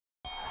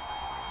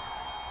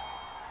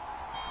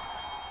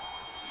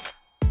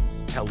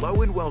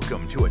Hello and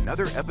welcome to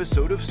another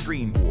episode of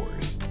Stream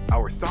Wars,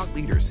 our thought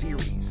leader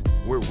series,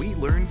 where we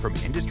learn from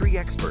industry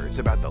experts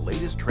about the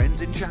latest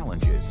trends and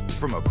challenges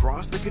from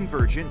across the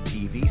convergent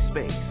TV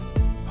space.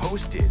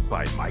 Hosted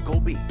by Michael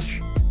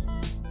Beach.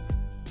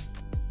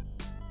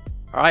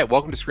 All right,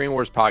 welcome to Stream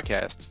Wars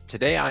podcast.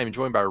 Today I am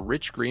joined by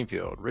Rich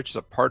Greenfield. Rich is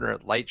a partner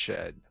at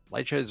Lightshed.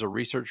 Lightshed is a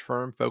research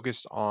firm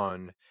focused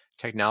on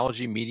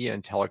technology, media,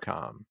 and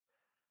telecom.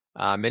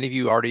 Many of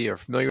you already are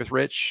familiar with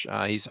Rich.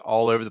 He's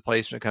all over the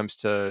place when it comes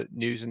to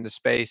news in the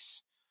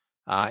space.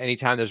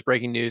 Anytime there's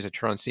breaking news, I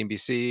turn on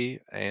CNBC,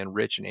 and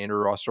Rich and Andrew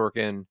Ross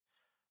Sorkin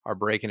are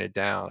breaking it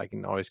down. I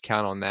can always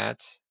count on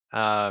that.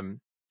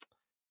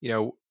 You're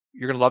going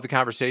to love the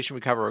conversation. We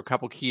cover a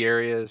couple key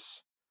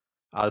areas.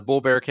 The bull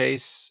bear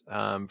case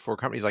for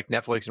companies like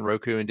Netflix and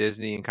Roku and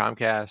Disney and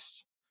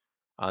Comcast.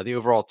 The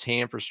overall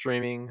TAM for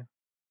streaming.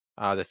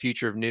 The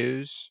future of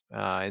news,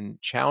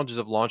 and challenges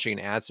of launching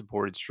an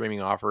ad-supported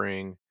streaming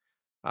offering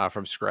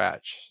from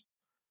scratch.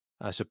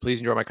 So please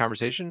enjoy my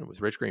conversation with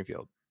Rich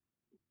Greenfield.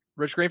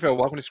 Rich Greenfield,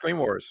 welcome to Stream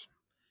Wars.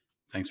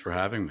 Thanks for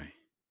having me.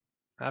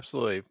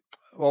 Absolutely.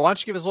 Well, why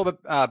don't you give us a little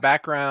bit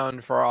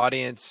background for our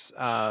audience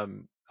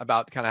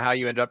about kind of how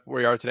you ended up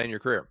where you are today in your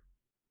career?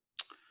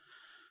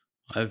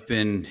 I've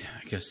been,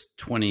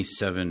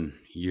 27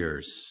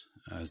 years,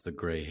 as the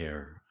gray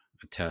hair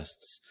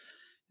attests,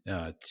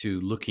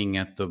 to looking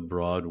at the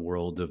broad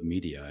world of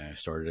media. I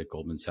started at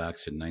Goldman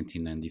Sachs in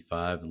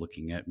 1995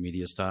 looking at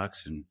media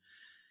stocks, and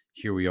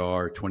here we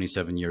are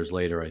 27 years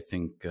later. I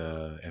think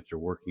after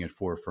working at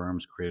four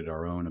firms, created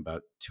our own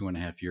about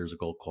 2.5 years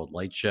ago called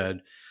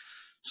Lightshed.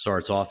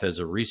 Starts off as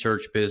a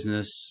research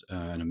business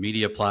and a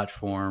media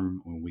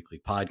platform, a weekly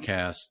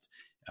podcast,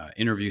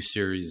 interview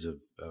series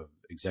of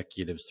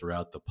executives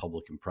throughout the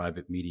public and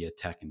private media,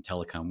 tech, and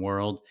telecom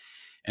world.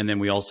 And then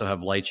we also have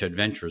Lightshed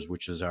Ventures,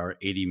 which is our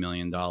 $80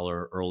 million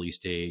early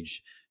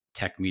stage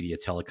tech media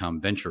telecom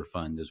venture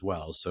fund as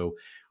well. So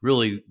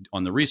really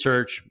on the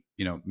research,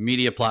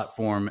 media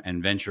platform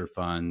and venture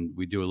fund,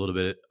 we do a little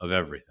bit of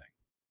everything.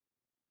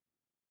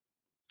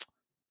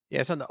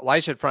 Yes, on the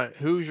Lightshed front,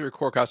 who's your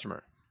core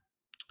customer?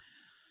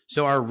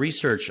 So our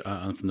research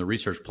from the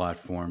research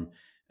platform,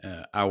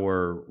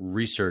 our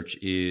research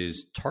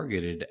is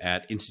targeted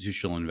at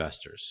institutional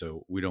investors.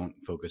 So we don't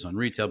focus on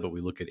retail, but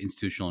we look at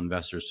institutional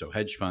investors, so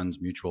hedge funds,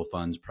 mutual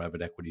funds,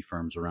 private equity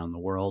firms around the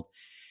world,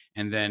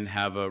 and then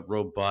have a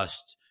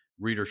robust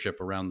readership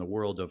around the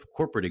world of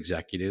corporate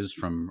executives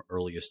from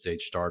earliest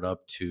stage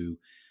startup to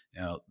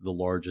the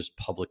largest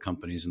public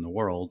companies in the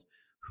world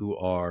who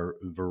are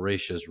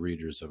voracious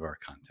readers of our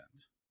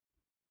content.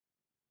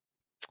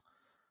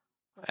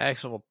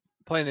 Excellent.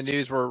 Playing the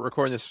news, we're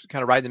recording this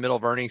kind of right in the middle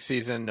of earnings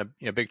season.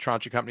 Big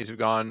tranche of companies have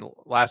gone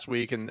last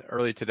week and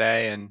early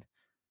today, and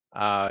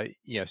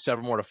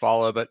several more to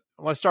follow. But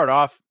I want to start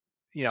off.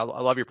 I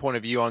love your point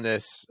of view on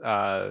this.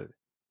 You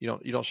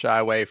don't shy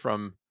away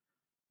from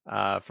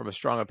a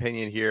strong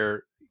opinion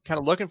here. Kind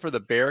of looking for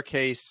the bear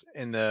case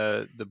and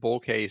the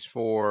bull case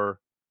for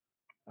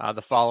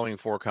the following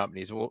four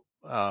companies. Well,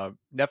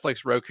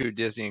 Netflix, Roku,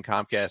 Disney, and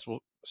Comcast.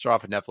 We'll start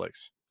off with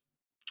Netflix.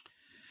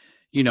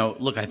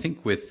 Look, I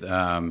think with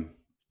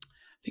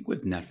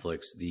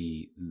Netflix,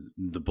 the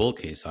bull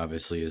case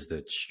obviously is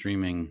that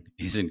streaming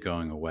isn't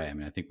going away. I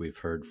mean, I think we've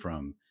heard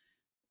from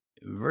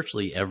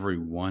virtually every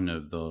one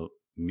of the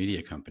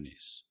media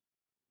companies,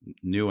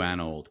 new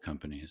and old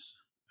companies,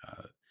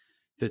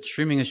 that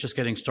streaming is just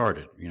getting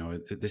started.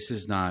 This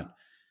is not.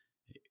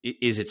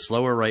 Is it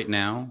slower right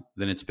now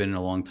than it's been in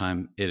a long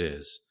time? It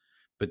is.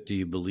 But do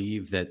you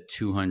believe that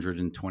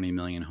 220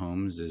 million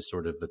homes is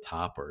sort of the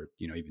top, or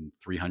even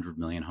 300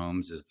 million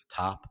homes is the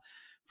top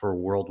for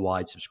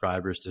worldwide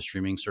subscribers to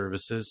streaming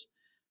services?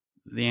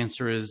 The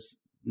answer is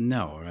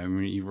no. I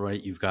mean, you're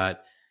right. You've got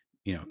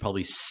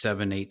probably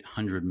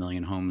 700-800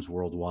 million homes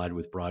worldwide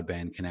with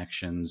broadband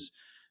connections.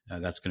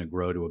 That's going to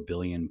grow to 1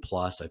 billion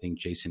plus. I think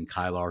Jason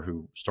Kilar,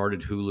 who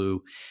started Hulu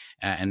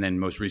and then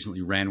most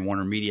recently ran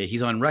Warner Media,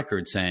 he's on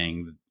record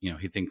saying,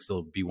 he thinks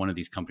there'll be one of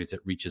these companies that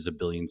reaches 1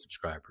 billion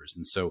subscribers.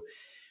 And so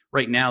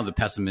right now the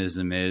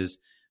pessimism is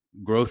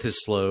growth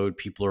has slowed.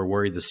 People are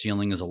worried the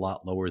ceiling is a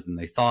lot lower than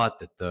they thought,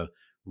 that the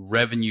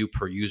revenue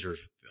per user,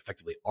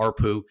 effectively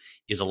ARPU,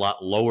 is a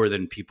lot lower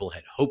than people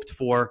had hoped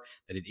for,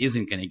 that it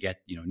isn't going to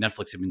get,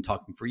 Netflix have been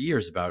talking for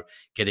years about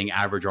getting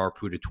average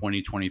ARPU to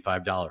 $20,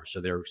 $25.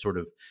 So they're sort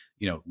of,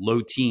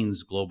 low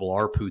teens global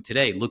ARPU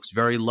today looks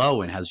very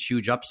low and has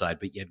huge upside,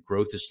 but yet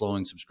growth is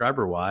slowing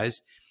subscriber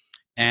wise.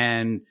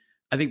 And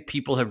I think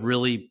people have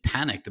really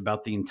panicked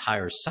about the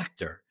entire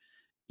sector.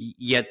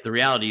 Yet the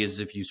reality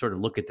is, if you sort of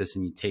look at this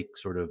and you take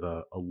sort of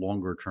a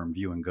longer term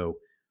view and go,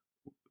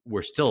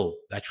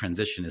 that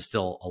transition is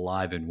still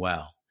alive and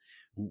well.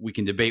 We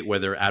can debate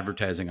whether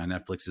advertising on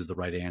Netflix is the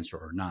right answer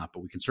or not,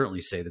 but we can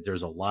certainly say that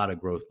there's a lot of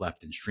growth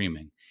left in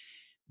streaming.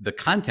 The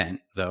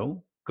content,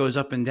 though, goes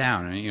up and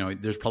down.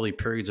 And, there's probably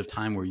periods of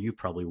time where you've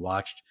probably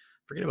watched,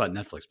 forget about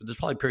Netflix, but there's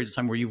probably periods of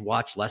time where you've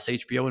watched less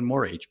HBO and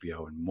more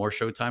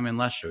Showtime and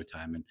less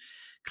Showtime. And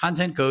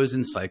content goes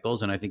in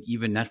cycles. And I think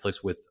even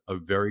Netflix, with a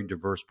very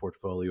diverse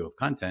portfolio of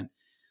content,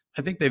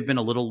 I think they've been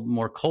a little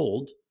more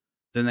cold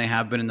than they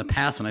have been in the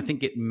past. And I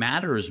think it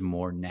matters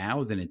more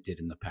now than it did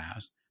in the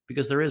past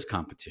because there is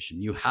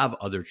competition. You have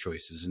other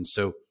choices. And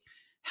so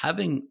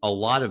having a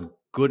lot of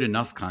good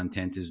enough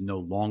content is no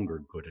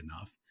longer good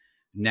enough.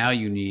 Now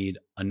you need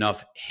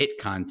enough hit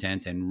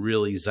content and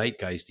really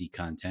zeitgeisty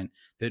content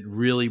that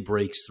really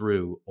breaks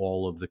through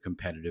all of the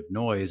competitive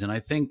noise. And I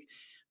think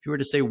if you were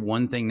to say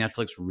one thing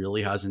Netflix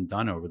really hasn't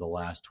done over the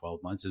last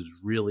 12 months is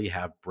really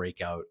have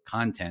breakout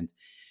content,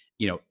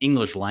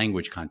 English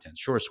language content.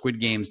 Sure, Squid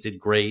Games did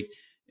great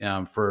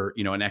for,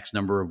 an X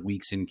number of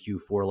weeks in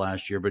Q4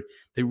 last year, but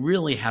they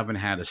really haven't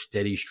had a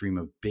steady stream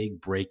of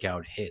big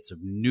breakout hits of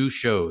new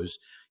shows.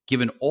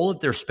 Given all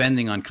that they're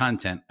spending on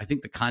content, I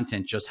think the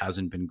content just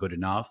hasn't been good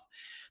enough.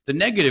 The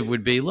negative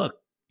would be, look,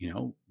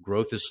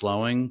 growth is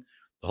slowing.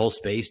 The whole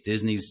space,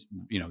 Disney's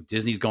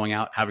going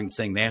out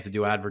saying they have to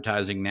do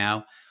advertising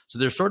now. So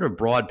there's sort of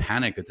broad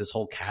panic that this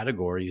whole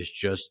category is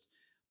just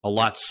a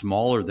lot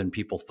smaller than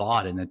people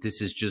thought, and that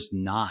this is just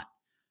not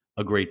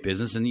a great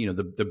business. And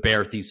the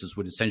bear thesis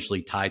would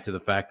essentially tie to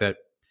the fact that,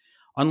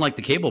 unlike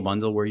the cable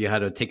bundle where you had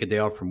to take a day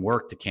off from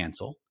work to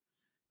cancel,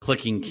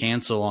 clicking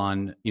cancel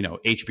on,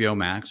 HBO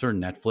Max or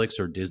Netflix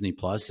or Disney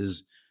Plus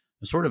is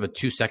sort of a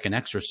 2-second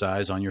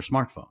exercise on your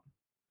smartphone.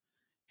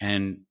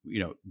 And,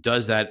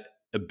 does that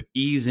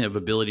ease of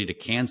ability to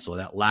cancel,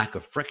 that lack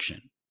of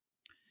friction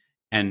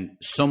and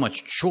so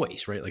much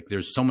choice, right? Like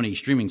there's so many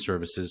streaming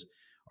services.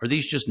 Are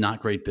these just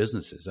not great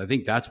businesses? I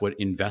think that's what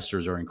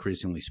investors are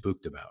increasingly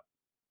spooked about.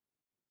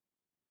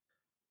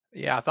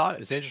 Yeah, I thought it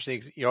was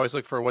interesting. You always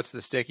look for what's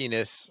the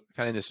stickiness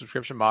kind of in the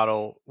subscription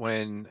model.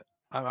 When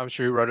I'm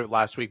sure who wrote it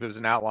last week, but it was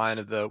an outline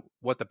of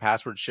what the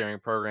password sharing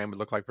program would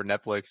look like for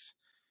Netflix.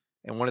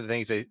 And one of the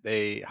things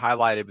they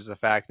highlighted was the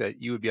fact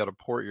that you would be able to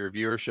port your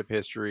viewership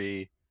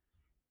history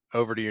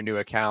over to your new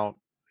account,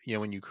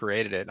 when you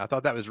created it. And I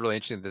thought that was really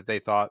interesting that they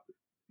thought,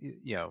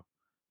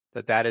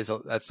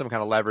 that's some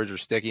kind of leverage or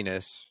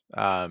stickiness.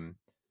 Because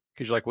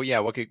you're like, well, yeah,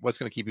 what's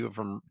going to keep people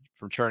from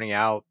churning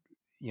out,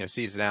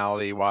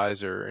 seasonality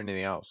wise or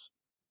anything else?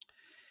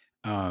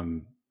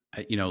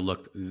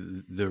 Look,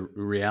 the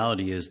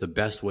reality is the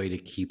best way to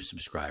keep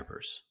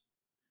subscribers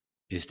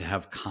is to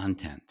have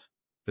content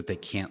that they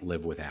can't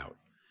live without.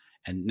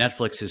 And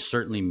Netflix is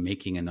certainly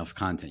making enough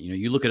content.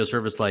 You look at a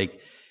service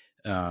like,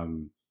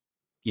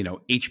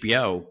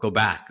 HBO, go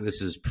back.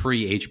 This is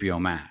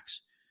pre-HBO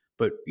Max.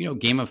 But,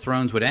 Game of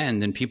Thrones would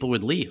end and people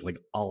would leave. Like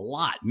a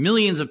lot.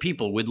 Millions of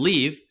people would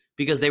leave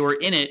because they were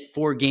in it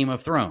for Game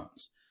of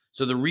Thrones.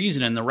 So the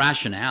reason and the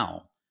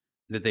rationale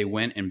that they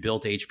went and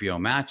built HBO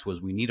Max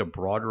was we need a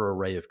broader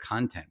array of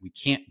content. We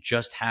can't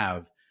just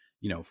have,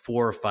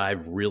 4 or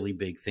 5 really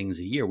big things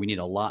a year. We need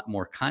a lot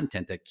more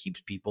content that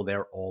keeps people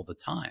there all the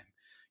time.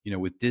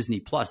 With Disney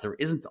Plus, there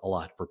isn't a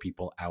lot for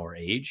people our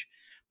age.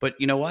 But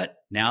you know what?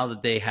 Now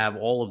that they have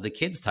all of the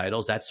kids'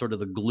 titles, that's sort of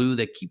the glue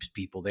that keeps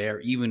people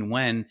there, even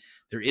when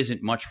there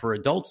isn't much for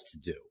adults to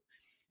do.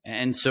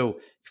 And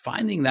so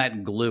finding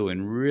that glue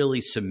and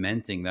really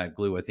cementing that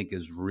glue, I think,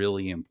 is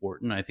really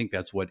important. I think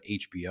that's what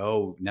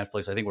HBO,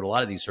 Netflix, I think what a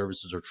lot of these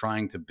services are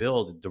trying to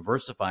build,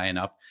 diversify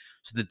enough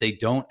so that they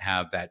don't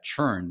have that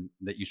churn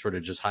that you sort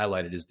of just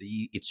highlighted.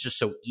 It's just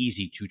so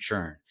easy to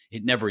churn.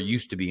 It never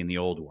used to be in the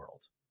old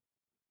world.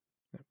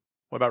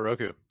 What about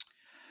Roku?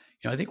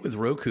 I think with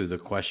Roku, the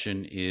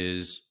question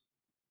is,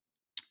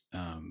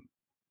 the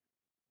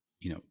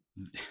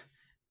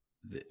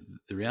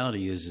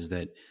reality is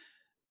that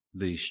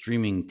the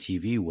streaming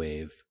TV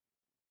wave,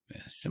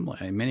 similar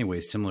in many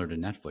ways, similar to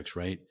Netflix,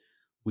 right?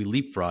 We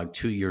leapfrog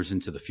 2 years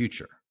into the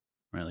future,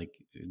 right? Like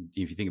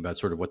if you think about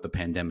sort of what the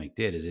pandemic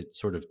did, is it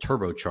sort of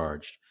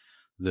turbocharged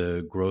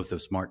the growth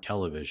of smart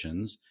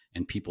televisions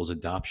and people's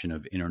adoption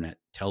of internet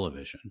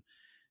television.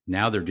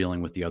 Now they're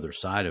dealing with the other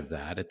side of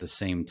that at the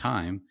same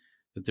time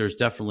that there's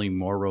definitely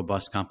more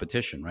robust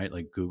competition, right?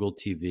 Like Google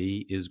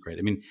TV is great.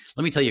 I mean,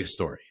 let me tell you a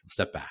story.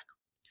 Step back.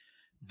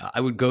 I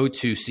would go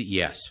to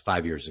CES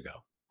 5 years ago.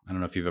 I don't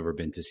know if you've ever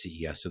been to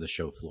CES or the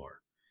show floor,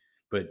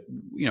 but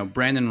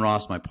Brandon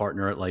Ross, my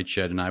partner at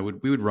Lightshed,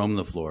 and we would roam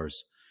the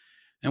floors,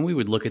 and we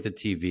would look at the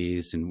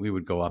TVs, and we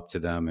would go up to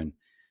them, and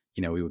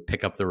we would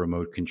pick up the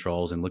remote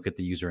controls and look at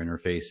the user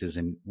interfaces,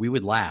 and we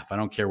would laugh. I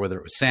don't care whether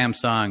it was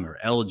Samsung or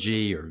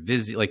LG or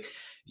Vizio. Like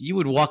you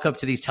would walk up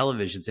to these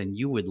televisions and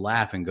you would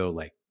laugh and go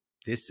like,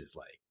 "This is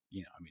like,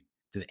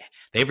 did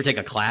they ever take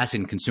a class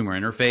in consumer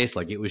interface?"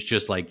 Like it was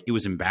just like it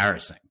was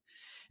embarrassing.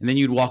 And then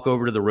you'd walk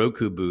over to the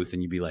Roku booth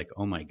and you'd be like,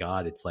 oh my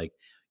God,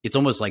 it's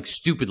almost like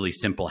stupidly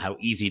simple how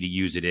easy to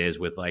use it is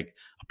with like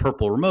a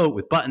purple remote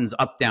with buttons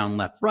up, down,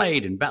 left,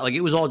 right, and back. Like it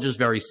was all just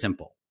very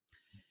simple.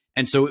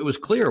 And so it was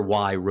clear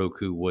why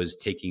Roku was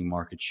taking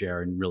market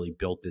share and really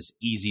built this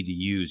easy to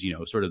use,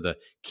 sort of the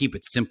keep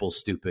it simple,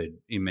 stupid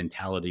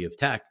mentality of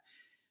tech.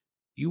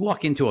 You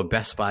walk into a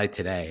Best Buy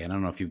today, and I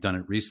don't know if you've done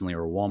it recently,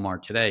 or a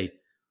Walmart today,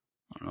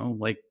 I don't know,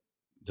 like,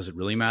 does it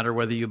really matter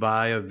whether you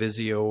buy a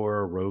Vizio or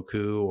a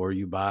Roku or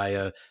you buy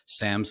a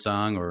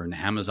Samsung or an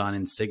Amazon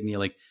Insignia?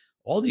 Like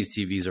all these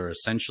TVs are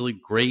essentially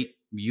great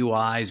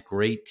UIs,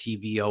 great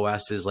TV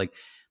OSs. Like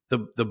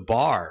the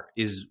bar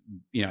is,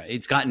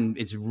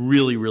 it's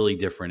really, really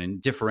different,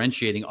 and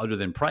differentiating other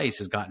than price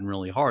has gotten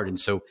really hard. And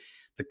so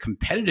the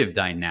competitive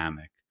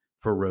dynamic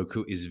for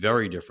Roku is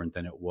very different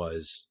than it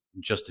was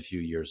just a few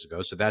years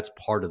ago. So that's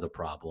part of the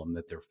problem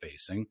that they're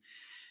facing.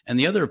 And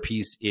the other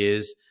piece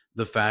is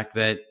the fact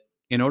that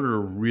in order to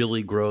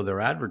really grow their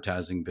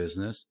advertising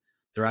business,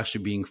 they're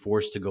actually being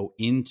forced to go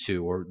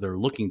into, or they're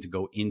looking to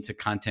go into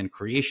content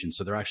creation.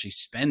 So they're actually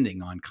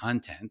spending on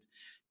content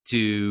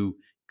to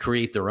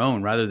create their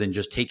own rather than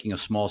just taking a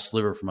small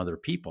sliver from other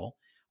people.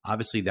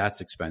 Obviously,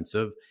 that's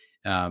expensive.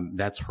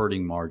 That's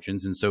hurting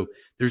margins. And so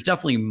there's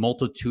definitely a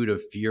multitude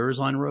of fears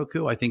on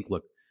Roku. I think,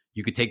 look,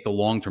 you could take the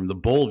long term. The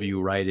bull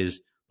view, right,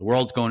 is the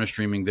world's going to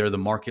streaming. They're the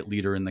market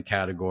leader in the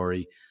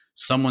category.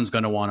 Someone's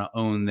going to want to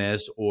own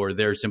this, or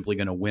they're simply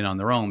going to win on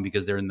their own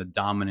because they're in the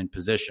dominant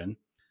position.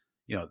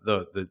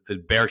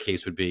 The bear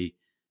case would be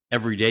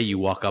every day you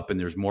walk up and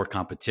there's more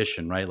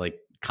competition, right? Like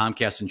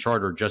Comcast and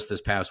Charter just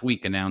this past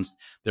week announced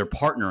they're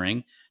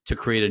partnering to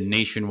create a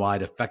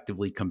nationwide,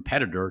 effectively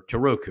competitor to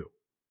Roku.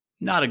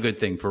 Not a good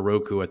thing for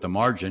Roku at the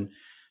margin.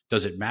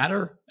 Does it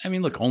matter? I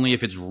mean, look, only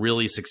if it's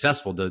really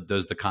successful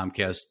does the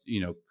Comcast,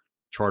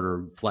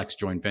 Charter Flex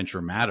joint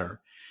venture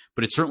matter.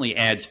 But it certainly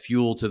adds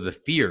fuel to the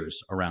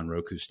fears around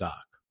Roku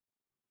stock.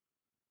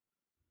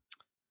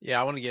 Yeah,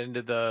 I want to get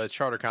into the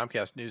Charter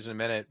Comcast news in a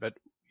minute, but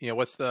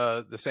what's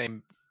the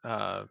same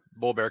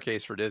bull bear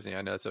case for Disney?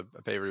 I know that's a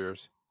favorite of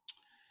yours.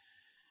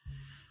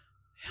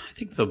 I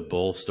think the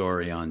bull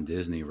story on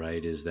Disney,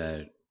 right, is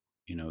that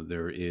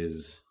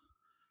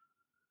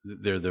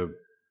they're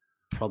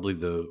probably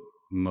the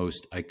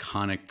most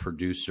iconic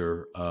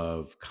producer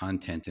of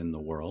content in the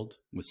world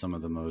with some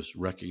of the most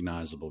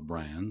recognizable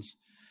brands.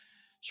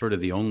 Sort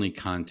of the only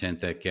content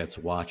that gets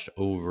watched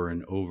over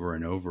and over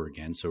and over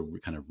again. So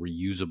kind of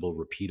reusable,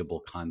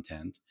 repeatable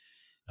content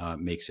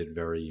makes it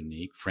very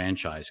unique.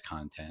 Franchise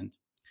content.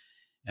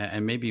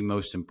 And maybe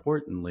most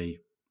importantly,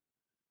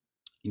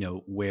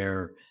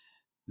 where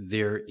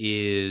there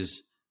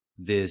is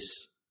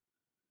this,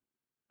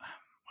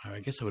 I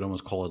guess I would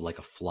almost call it like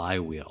a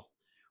flywheel,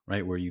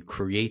 right? Where you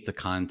create the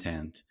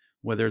content,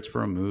 whether it's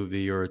for a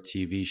movie or a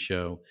TV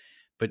show,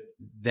 but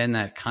then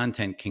that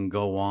content can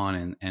go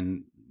on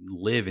and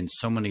live in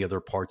so many other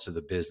parts of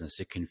the business.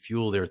 It can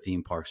fuel their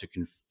theme parks. It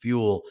can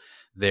fuel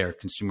their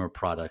consumer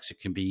products. It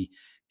can be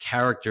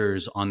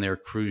characters on their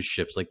cruise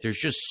ships. Like there's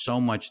just so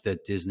much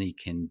that Disney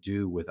can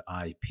do with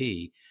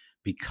IP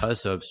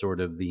because of sort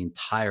of the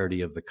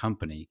entirety of the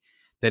company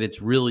that it's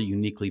really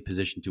uniquely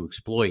positioned to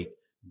exploit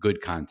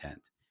good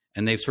content.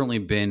 And they've certainly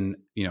been,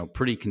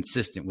 pretty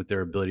consistent with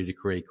their ability to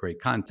create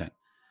great content.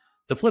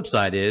 The flip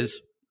side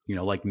is,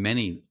 like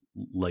many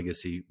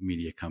legacy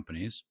media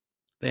companies,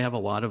 they have a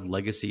lot of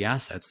legacy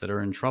assets that are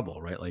in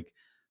trouble, right? Like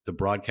the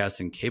broadcast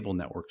and cable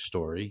network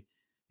story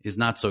is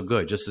not so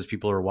good. Just as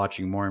people are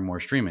watching more and more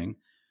streaming,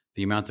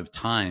 the amount of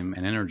time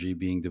and energy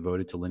being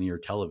devoted to linear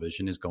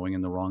television is going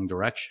in the wrong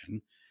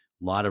direction.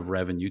 A lot of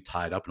revenue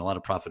tied up and a lot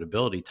of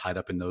profitability tied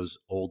up in those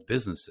old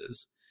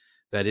businesses.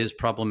 That is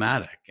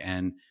problematic.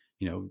 And,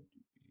 you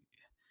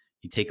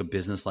take a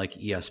business like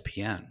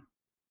ESPN.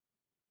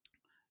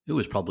 It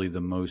was probably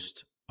the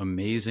most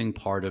amazing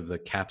part of the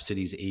Cap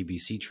Cities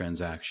ABC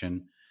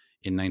transaction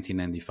in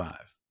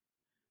 1995.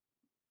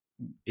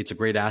 It's a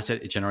great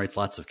asset. It generates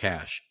lots of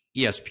cash.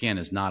 ESPN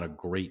is not a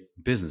great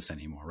business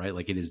anymore, right?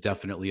 Like it is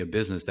definitely a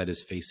business that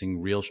is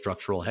facing real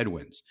structural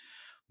headwinds.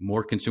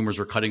 More consumers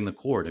are cutting the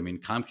cord. I mean,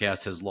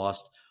 Comcast has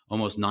lost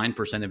almost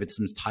 9% of its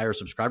entire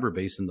subscriber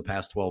base in the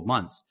past 12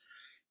 months.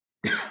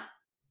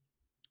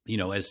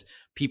 As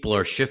people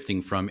are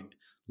shifting from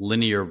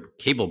linear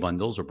cable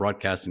bundles or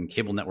broadcast and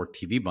cable network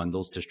TV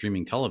bundles to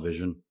streaming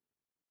television,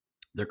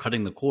 they're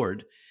cutting the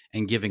cord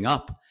and giving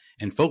up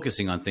and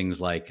focusing on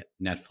things like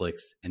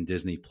Netflix and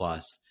Disney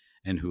Plus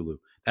and Hulu.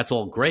 That's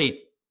all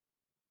great,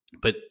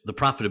 but the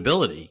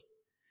profitability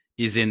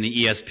is in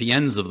the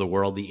ESPNs of the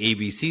world, the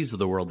ABCs of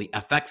the world, the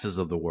FXs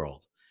of the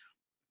world.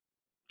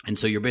 And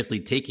so you're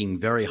basically taking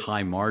very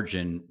high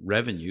margin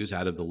revenues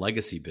out of the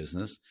legacy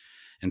business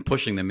and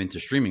pushing them into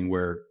streaming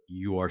where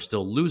you are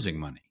still losing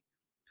money.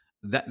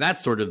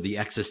 That's sort of the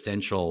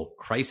existential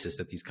crisis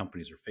that these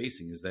companies are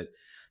facing, is that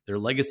their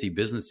legacy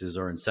businesses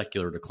are in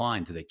secular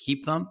decline. Do they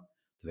keep them?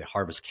 Do they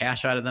harvest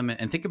cash out of them?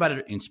 And think about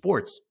it in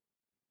sports.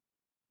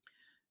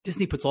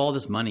 Disney puts all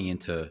this money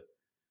into,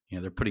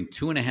 they're putting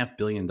 $2.5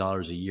 billion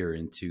a year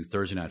into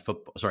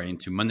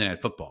into Monday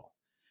Night Football,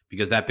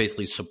 because that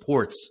basically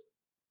supports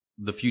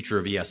the future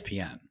of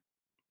ESPN.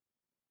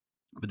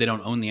 But they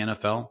don't own the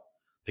NFL.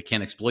 They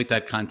can't exploit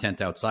that content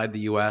outside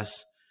the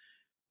US.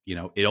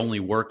 It only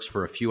works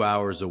for a few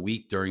hours a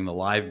week during the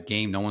live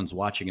game. No one's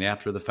watching it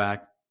after the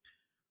fact.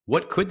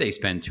 What could they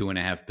spend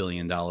 $2.5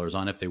 billion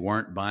on if they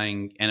weren't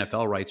buying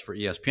NFL rights for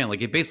ESPN?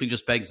 Like, it basically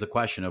just begs the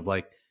question of,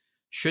 like,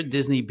 should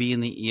Disney be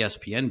in the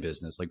ESPN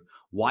business? Like,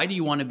 why do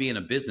you want to be in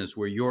a business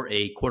where you're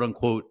a quote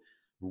unquote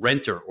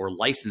renter or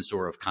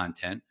licensor of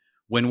content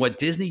when what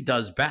Disney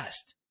does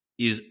best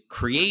is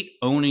create,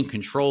 own, and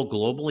control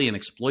globally and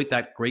exploit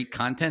that great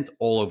content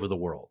all over the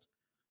world.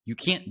 You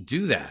can't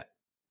do that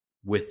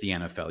with the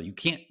NFL. You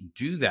can't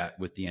do that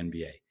with the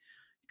NBA.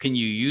 Can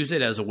you use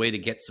it as a way to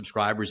get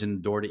subscribers in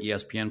the door to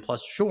ESPN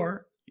Plus?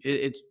 Sure.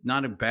 It's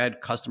not a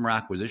bad customer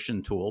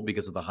acquisition tool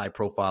because of the high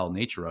profile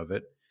nature of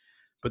it.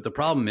 But the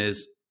problem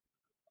is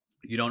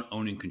you don't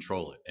own and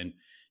control it. And,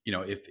 you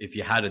know, if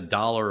you had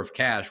 $1 of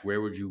cash,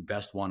 where would you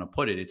best want to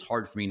put it? It's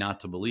hard for me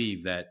not to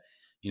believe that,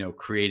 you know,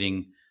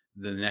 creating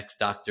the next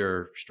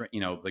Doctor,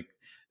 you know, like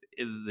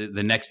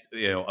the next,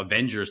 you know,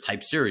 Avengers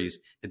type series,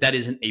 that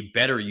isn't a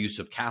better use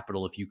of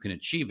capital if you can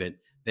achieve it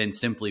than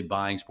simply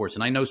buying sports.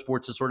 And I know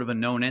sports is sort of a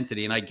known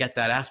entity, and I get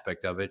that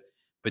aspect of it,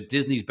 but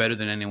Disney's better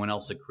than anyone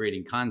else at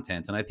creating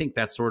content. And I think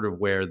that's sort of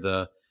where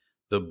the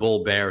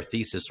bull bear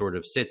thesis sort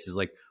of sits, is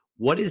like,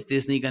 what is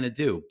Disney going to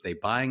do? Are they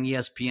buying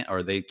ESPN?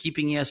 Are they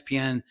keeping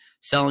ESPN,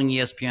 selling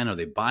ESPN? Are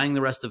they buying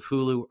the rest of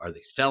Hulu? Are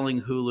they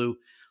selling Hulu?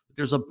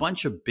 There's a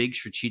bunch of big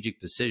strategic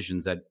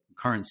decisions that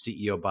current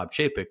CEO Bob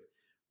Chapek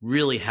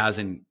really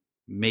hasn't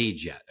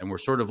made yet. And we're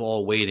sort of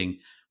all waiting.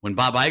 When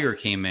Bob Iger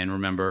came in,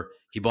 remember,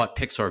 he bought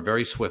Pixar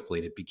very swiftly.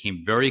 And it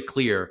became very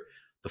clear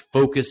the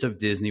focus of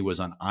Disney was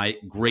on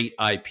great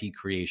IP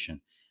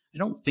creation. I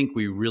don't think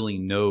we really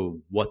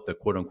know what the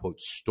quote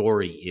unquote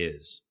story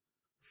is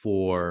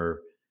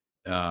for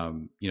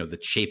you know, the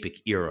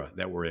Chapek era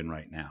that we're in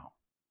right now.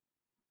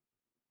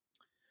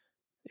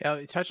 Yeah,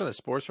 you touched on the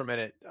sports for a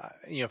minute.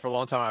 You know, for a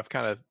long time, I've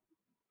kind of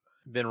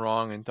been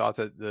wrong and thought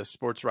that the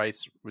sports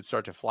rights would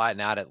start to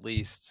flatten out at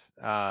least,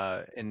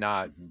 and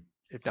not,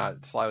 if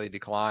not slightly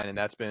decline. And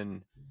that's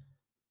been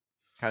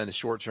kind of the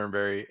short term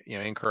very, you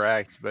know,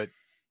 incorrect. But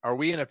are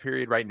we in a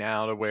period right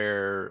now to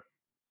where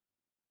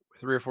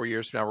 3 or 4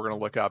 years from now, we're going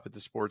to look up at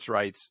the sports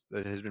rights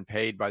that has been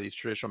paid by these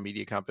traditional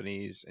media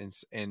companies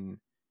and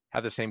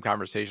have the same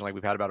conversation like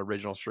we've had about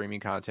original streaming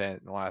content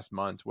in the last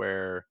month,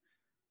 where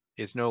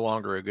it's no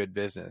longer a good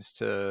business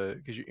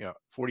because you know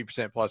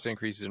 40% plus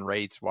increases in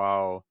rates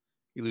while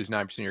you lose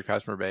 9% of your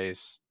customer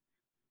base,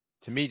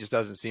 to me just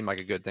doesn't seem like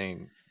a good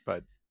thing.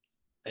 But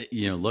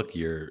you know, look,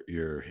 you're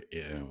you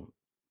know,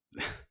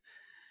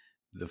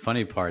 the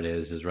funny part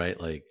is right,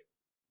 like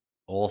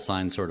all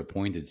signs sort of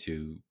pointed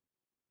to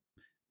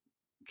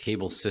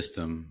cable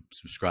system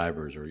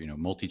subscribers, or, you know,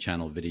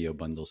 multi-channel video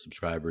bundle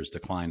subscribers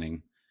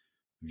declining,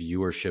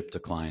 viewership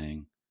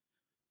declining,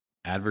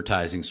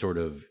 advertising sort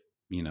of,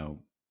 you know,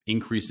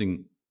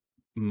 increasing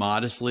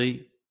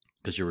modestly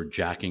because you were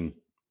jacking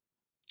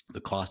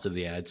the cost of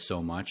the ad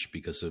so much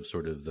because of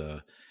sort of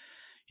the,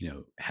 you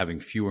know, having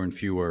fewer and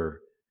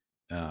fewer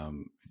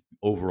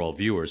overall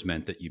viewers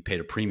meant that you paid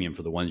a premium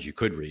for the ones you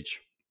could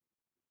reach.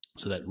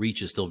 So that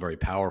reach is still very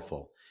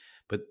powerful.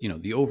 But, you know,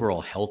 the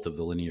overall health of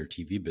the linear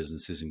TV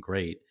business isn't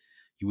great.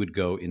 You would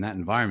go in that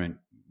environment,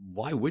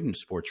 why wouldn't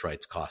sports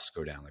rights costs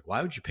go down? Like,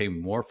 why would you pay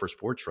more for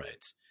sports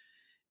rights?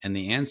 And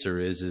the answer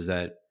is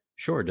that,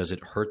 sure, does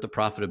it hurt the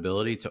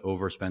profitability to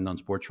overspend on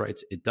sports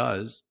rights? It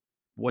does.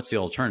 What's the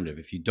alternative?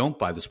 If you don't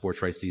buy the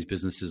sports rights, these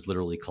businesses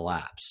literally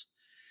collapse.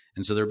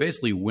 And so they're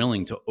basically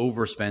willing to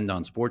overspend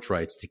on sports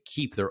rights to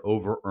keep their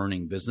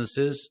over-earning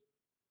businesses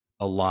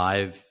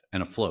alive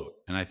and afloat.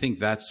 And I think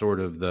that's sort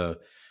of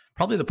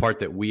probably the part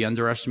that we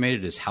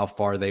underestimated, is how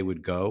far they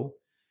would go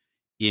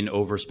in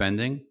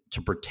overspending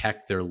to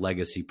protect their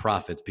legacy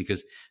profits,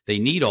 because they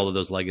need all of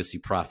those legacy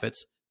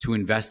profits to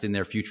invest in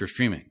their future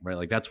streaming, right?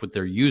 Like that's what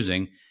they're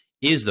using,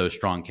 is those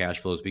strong cash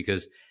flows,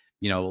 because,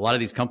 you know, a lot of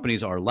these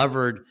companies are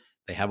levered,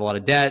 they have a lot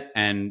of debt,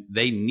 and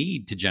they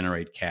need to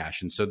generate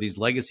cash. And so these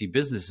legacy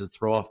businesses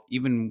throw off,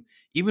 even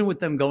with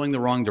them going the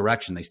wrong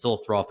direction, they still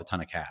throw off a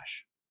ton of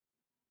cash.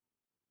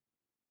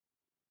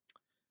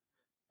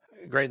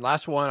 Great.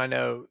 Last one. I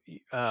know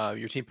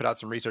your team put out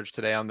some research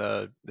today on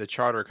the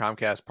Charter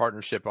Comcast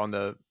partnership on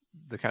the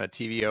kind of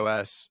TV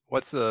OS.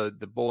 What's the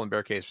bull and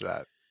bear case for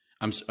that?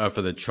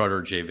 For the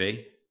Charter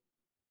JV.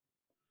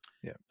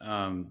 Yeah.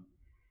 I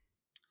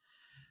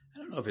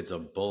don't know if it's a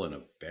bull and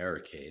a bear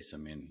case. I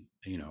mean,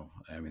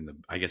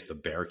 I guess the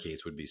bear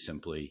case would be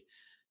simply,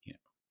 you know,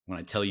 when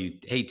I tell you,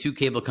 hey, two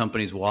cable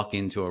companies walk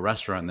into a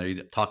restaurant and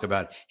they talk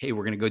about, hey,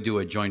 we're going to go do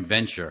a joint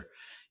venture.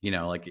 You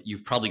know, like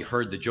you've probably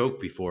heard the joke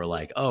before,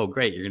 like, oh,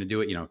 great, you're going to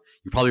do it. You know,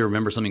 you probably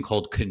remember something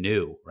called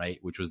Canoe, right?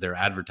 Which was their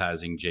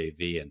advertising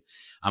JV. And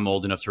I'm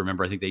old enough to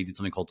remember, I think they did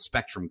something called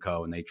Spectrum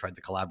Co. And they tried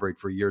to collaborate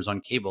for years on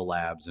Cable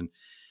Labs. And,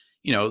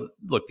 you know,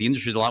 look, the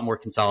industry is a lot more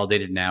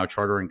consolidated now.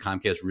 Charter and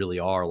Comcast really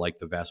are like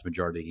the vast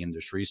majority of the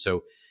industry.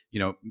 So, you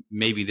know,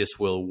 maybe this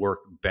will work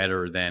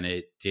better than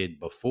it did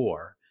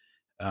before.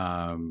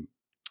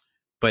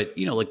 But,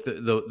 you know, like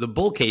the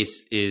bull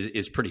case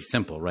is pretty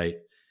simple, right?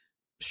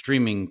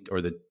 Streaming,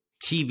 or the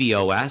TV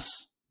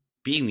OS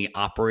being the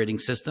operating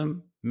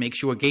system,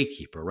 makes you a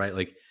gatekeeper, right?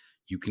 Like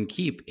you can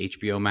keep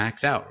HBO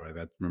Max out,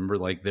 right? Remember,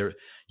 like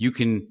you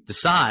can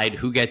decide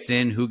who gets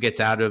in, who gets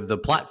out of the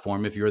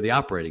platform if you're the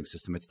operating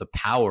system. It's the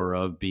power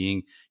of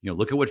being, you know,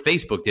 look at what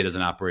Facebook did as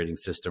an operating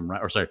system, right?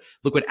 Or sorry,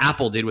 look what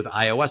Apple did with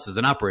iOS as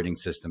an operating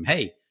system.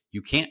 Hey,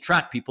 you can't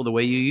track people the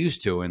way you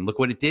used to. And look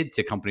what it did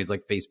to companies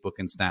like Facebook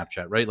and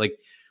Snapchat, right? Like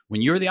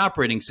When you're the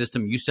operating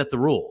system, you set the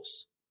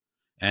rules.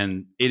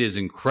 And it is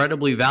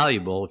incredibly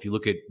valuable. If you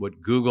look at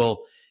what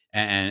Google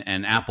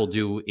and Apple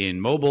do in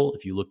mobile,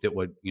 if you looked at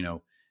what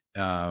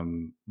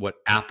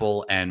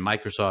Apple and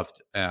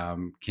Microsoft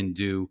can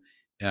do,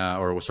 what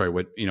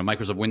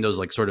Microsoft Windows,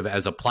 like sort of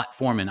as a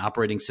platform and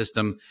operating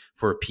system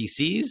for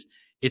PCs,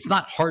 it's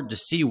not hard to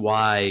see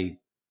why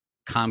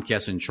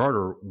Comcast and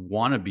Charter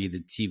want to be the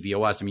TV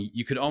OS. I mean,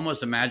 you could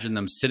almost imagine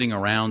them sitting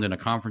around in a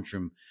conference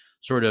room,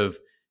 sort of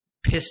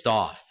pissed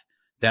off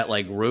that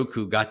like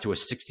Roku got to a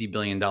 $60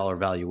 billion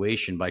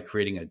valuation by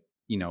creating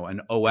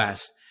an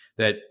OS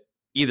that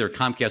either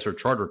Comcast or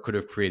Charter could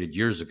have created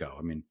years ago.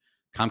 I mean,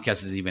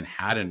 Comcast has even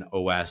had an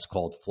OS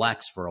called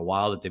Flex for a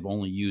while that they've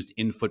only used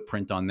in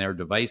footprint on their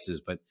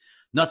devices, but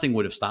nothing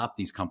would have stopped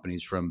these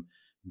companies from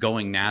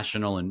going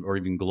national or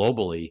even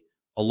globally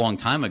a long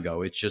time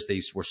ago. It's just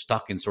they were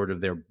stuck in sort of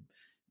their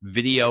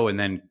video and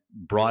then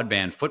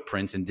broadband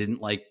footprints and didn't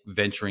like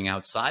venturing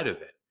outside of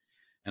it.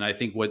 And I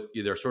think what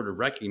they're sort of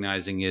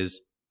recognizing is,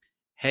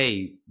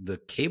 hey, the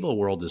cable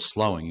world is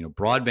slowing.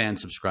 Broadband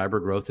subscriber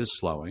growth is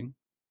slowing.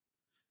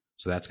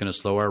 So that's going to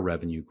slow our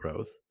revenue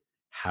growth.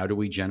 How do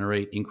we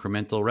generate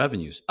incremental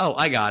revenues? Oh,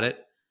 I got it.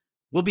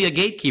 We'll be a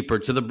gatekeeper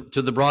to the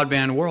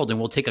broadband world, and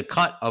we'll take a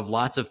cut of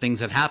lots of things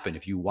that happen.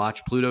 If you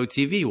watch Pluto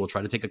TV, we'll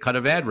try to take a cut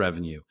of ad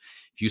revenue.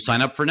 If you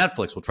sign up for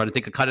Netflix, we'll try to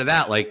take a cut of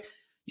that. Like,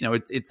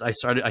 I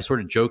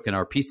sort of joke in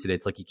our piece today.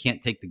 It's like you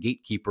can't take the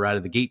gatekeeper out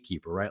of the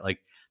gatekeeper, right? Like,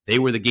 they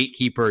were the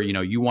gatekeeper.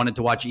 You wanted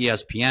to watch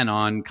ESPN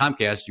on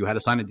Comcast. You had to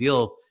sign a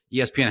deal.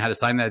 ESPN had to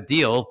sign that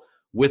deal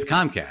with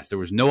Comcast. There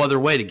was no other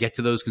way to get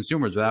to those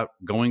consumers without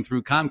going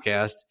through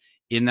Comcast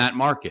in that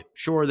market.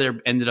 Sure, there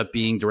ended up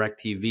being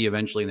DirecTV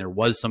eventually, and there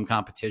was some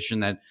competition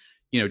that,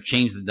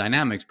 changed the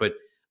dynamics. But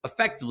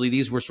effectively,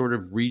 these were sort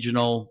of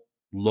regional,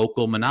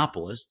 local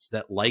monopolists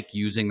that like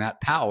using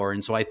that power.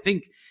 And so I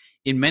think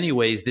in many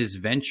ways, this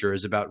venture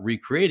is about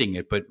recreating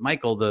it. But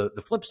Michael, the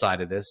flip side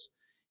of this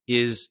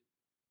is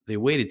they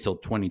waited till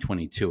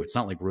 2022. It's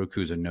not like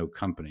Roku's a no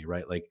company,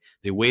 right? Like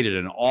they waited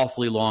an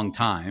awfully long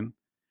time,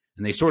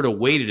 and they sort of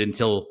waited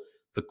until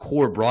the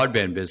core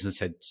broadband business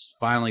had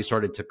finally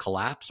started to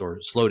collapse or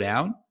slow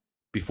down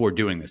before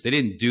doing this. They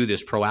didn't do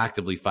this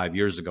proactively 5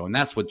 years ago. And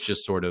that's what's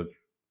just sort of,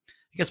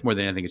 I guess more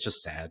than anything, it's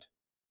just sad.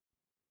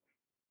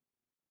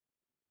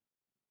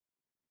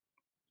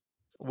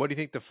 What do you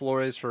think the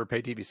floor is for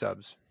pay TV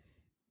subs?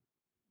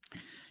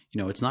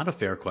 It's not a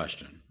fair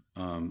question.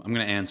 I'm going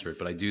to answer it,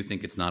 but I do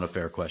think it's not a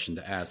fair question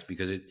to ask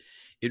because it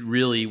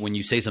really, when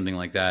you say something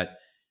like that,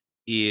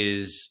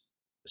 is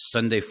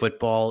Sunday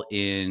football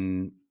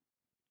in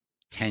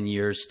 10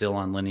 years still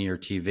on linear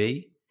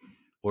TV,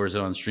 or is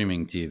it on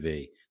streaming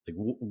TV? Like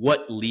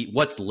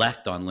what's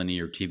left on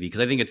linear TV? Because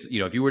I think it's,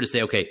 if you were to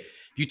say, okay,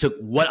 if you took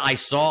what I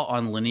saw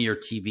on linear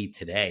TV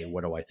today,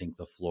 what do I think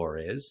the floor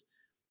is?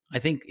 I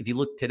think if you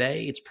look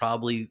today, it's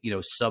probably,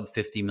 sub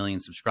 50 million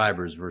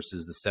subscribers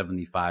versus the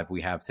 75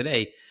 we have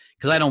today.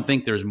 Because I don't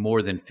think there's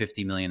more than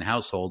 50 million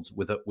households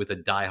with a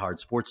diehard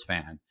sports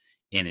fan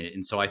in it.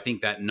 And so I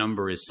think that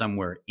number is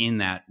somewhere in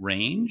that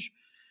range.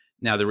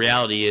 Now, the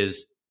reality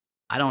is,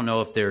 I don't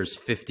know if there's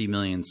 50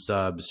 million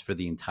subs for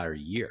the entire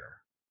year,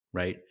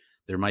 right?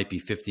 There might be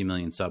 50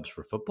 million subs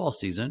for football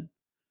season.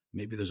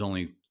 Maybe there's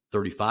only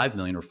 35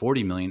 million or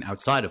 40 million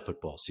outside of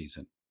football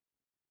season.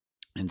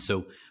 And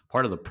so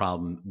part of the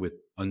problem with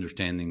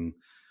understanding,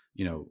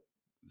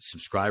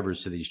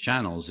 subscribers to these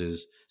channels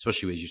is,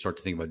 especially as you start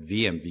to think about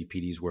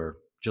vMVPDs, where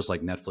just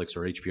like Netflix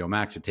or HBO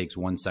Max, it takes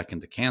 1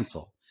 second to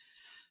cancel.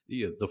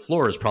 The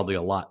floor is probably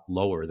a lot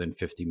lower than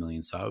 50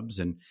 million subs.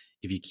 And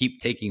if you keep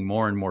taking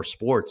more and more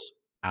sports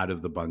out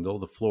of the bundle,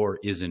 the floor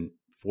isn't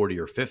 40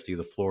 or 50.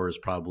 The floor is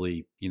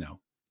probably,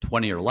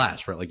 20 or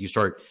less, right? Like you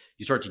start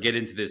to get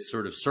into this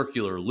sort of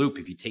circular loop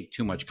if you take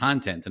too much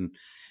content. And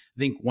I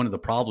think one of the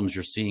problems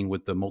you're seeing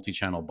with the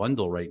multi-channel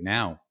bundle right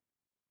now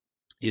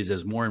is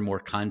as more and more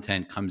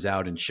content comes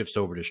out and shifts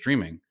over to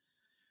streaming,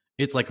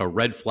 it's like a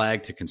red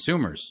flag to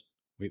consumers.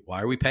 Wait,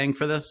 why are we paying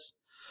for this?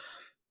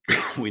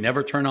 We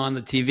never turn on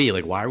the TV.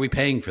 Like, why are we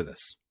paying for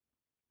this?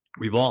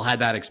 We've all had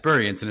that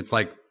experience. And it's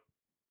like,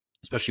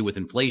 especially with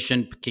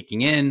inflation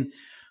kicking in,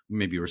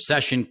 maybe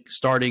recession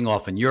starting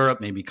off in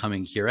Europe, maybe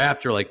coming here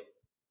after, like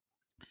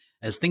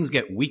as things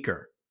get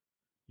weaker,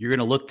 you're going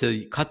to look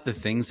to cut the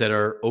things that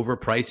are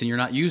overpriced and you're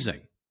not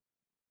using.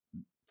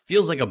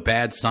 Feels like a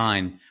bad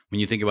sign when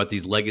you think about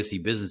these legacy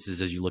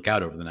businesses as you look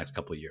out over the next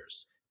couple of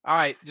years. All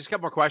right, just a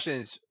couple more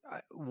questions.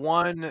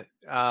 One,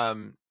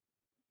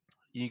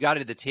 you got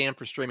into the TAM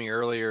for streaming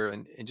earlier,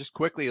 and just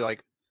quickly,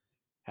 like,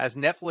 has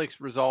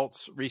Netflix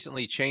results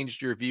recently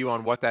changed your view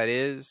on what that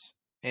is?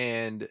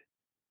 And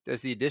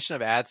does the addition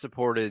of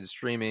ad-supported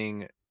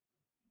streaming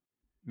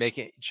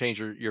change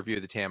your view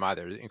of the TAM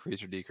either,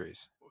 increase or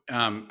decrease? Maybe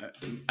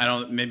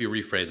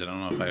rephrase it. I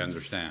don't know if I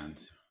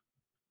understand.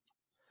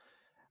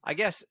 I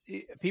guess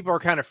people are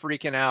kind of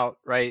freaking out,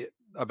 right,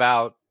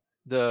 about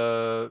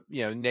the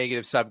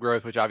negative sub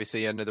growth, which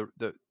obviously under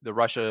the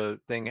Russia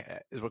thing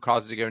is what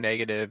caused it to go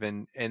negative,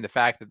 and the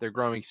fact that they're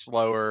growing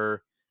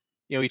slower,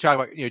 you talk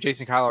about,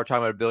 Jason Kyler are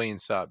talking about 1 billion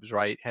subs,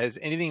 right? Has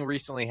anything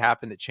recently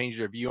happened that changed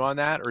your view on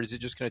that? Or is it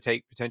just going to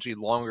take potentially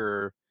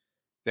longer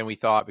than we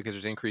thought because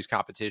there's increased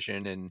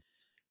competition and,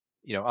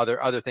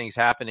 other things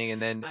happening?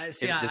 And then I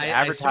see. this I sort of take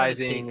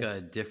advertising.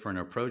 a different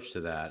approach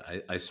to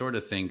that. I sort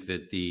of think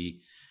that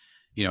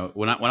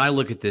when I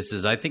look at this,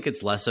 is I think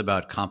it's less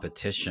about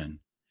competition.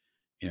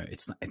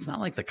 It's not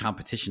like the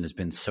competition has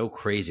been so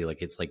crazy.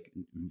 Like it's like,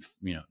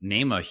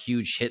 name a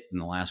huge hit in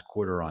the last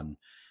quarter on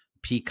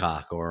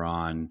Peacock or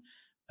on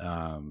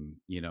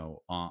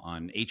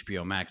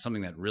HBO Max,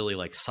 something that really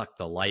like sucked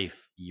the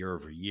life year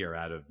over year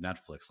out of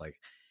Netflix. Like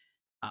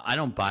I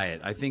don't buy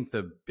it. I think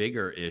the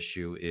bigger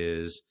issue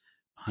is,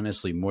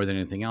 honestly, more than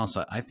anything else,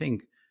 I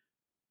think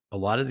a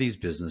lot of these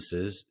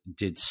businesses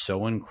did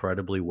so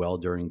incredibly well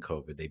during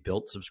COVID. They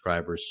built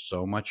subscribers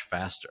so much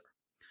faster.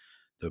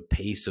 The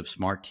pace of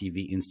smart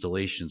TV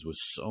installations was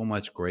so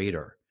much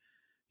greater.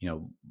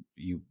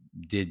 You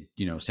did,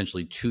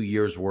 essentially 2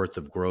 years worth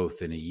of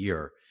growth in a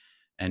year.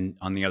 And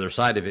on the other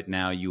side of it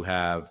now, you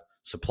have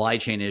supply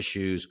chain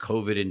issues,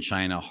 COVID in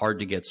China, hard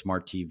to get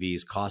smart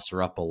TVs, costs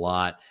are up a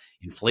lot,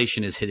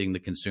 inflation is hitting the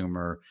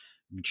consumer,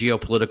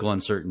 geopolitical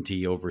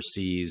uncertainty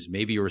overseas,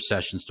 maybe a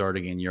recession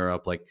starting in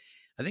Europe. Like,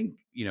 I think,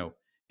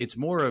 it's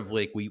more of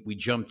like we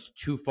jumped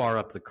too far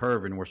up the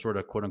curve and we're sort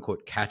of quote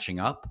unquote catching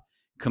up,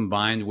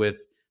 combined with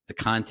the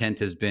content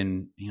has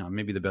been,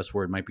 maybe the best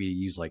word might be to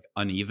use like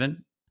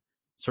uneven.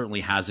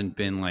 Certainly hasn't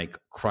been like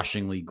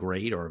crushingly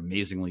great or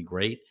amazingly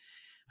great.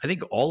 I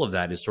think all of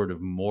that is sort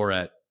of more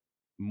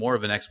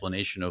of an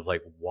explanation of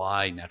like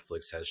why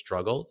Netflix has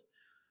struggled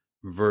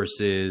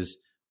versus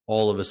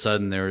all of a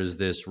sudden there is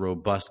this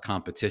robust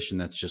competition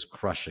that's just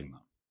crushing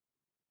them.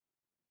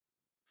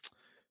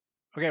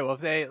 Okay, well,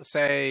 if they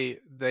say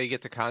they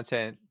get the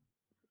content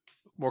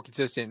more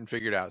consistent and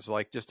figured out, so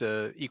like just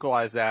to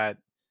equalize that,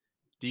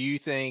 do you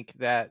think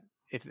that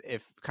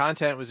if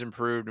content was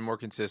improved and more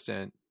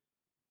consistent,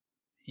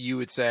 you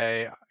would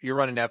say you're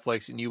running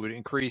Netflix and you would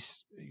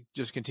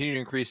continue to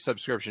increase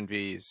subscription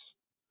fees?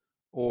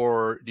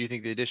 Or do you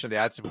think the addition of the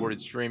ad-supported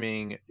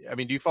streaming,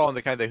 do you fall in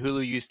the kind of the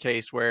Hulu use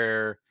case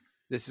where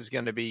this is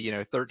going to be,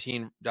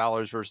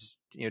 $13 versus,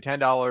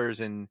 $10?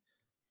 And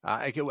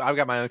I've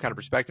got my own kind of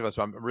perspective,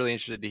 so I'm really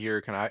interested to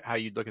hear kind of how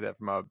you'd look at that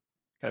from a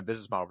kind of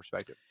business model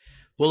perspective.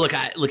 Well, look,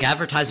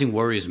 advertising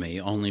worries me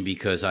only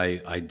because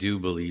I do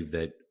believe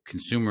that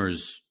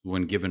consumers,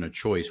 when given a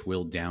choice,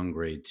 will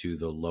downgrade to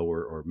the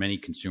lower, or many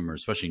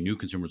consumers, especially new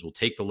consumers, will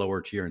take the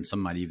lower tier, and some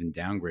might even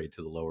downgrade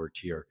to the lower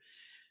tier.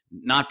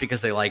 Not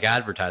because they like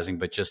advertising,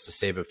 but just to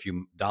save a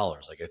few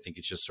dollars. Like, I think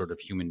it's just sort of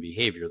human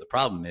behavior. The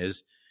problem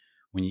is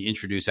when you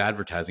introduce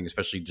advertising,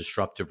 especially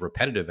disruptive,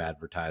 repetitive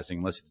advertising,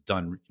 unless it's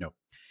done,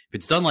 if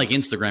it's done like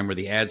Instagram where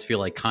the ads feel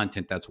like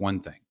content, that's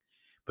one thing.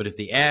 But if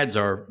the ads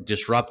are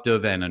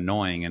disruptive and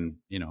annoying, and,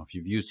 if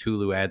you've used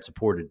Hulu ad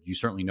supported, you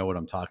certainly know what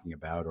I'm talking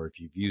about. Or if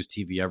you've used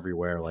TV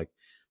Everywhere, like,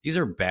 these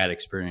are bad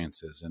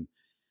experiences. And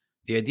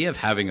the idea of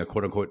having a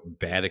quote unquote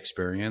bad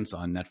experience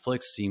on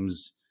Netflix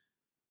seems,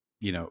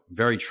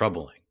 very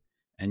troubling.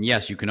 And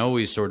yes, you can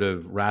always sort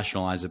of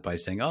rationalize it by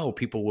saying, oh,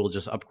 people will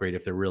just upgrade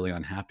if they're really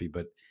unhappy.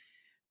 But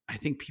I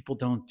think people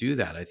don't do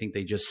that. I think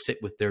they just sit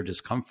with their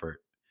discomfort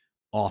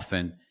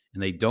often,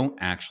 and they don't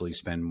actually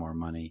spend more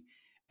money.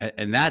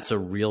 And that's a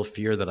real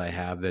fear that I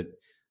have, that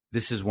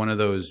this is one of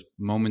those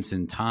moments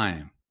in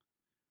time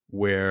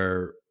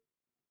where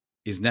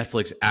is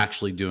Netflix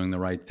actually doing the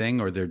right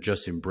thing, or they're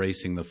just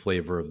embracing the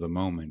flavor of the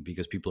moment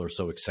because people are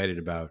so excited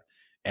about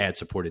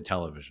ad-supported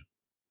television.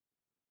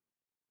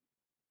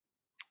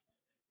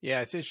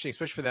 Yeah, it's interesting,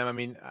 especially for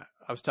them.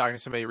 I was talking to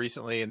somebody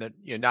recently, and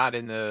they're not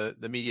in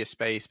the media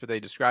space, but they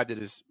described it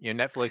as,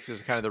 Netflix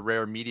is kind of the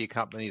rare media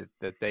company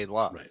that they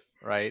love,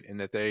 right? And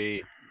that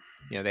they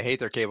hate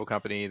their cable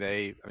company.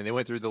 They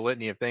went through the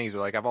litany of things. But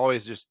like, I've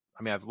always just,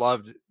 I've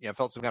loved,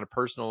 felt some kind of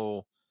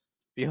personal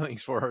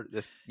feelings for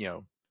this,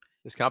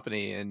 this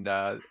company, and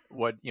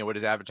what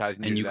is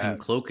advertising. And you can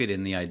cloak it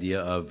in the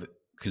idea of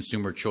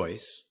consumer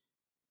choice,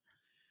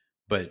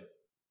 but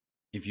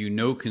if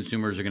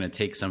consumers are going to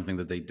take something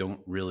that they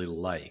don't really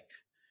like,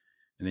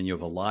 and then you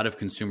have a lot of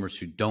consumers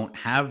who don't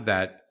have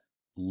that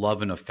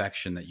love and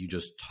affection that you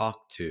just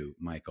talked to,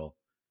 Michael,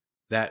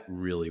 that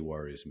really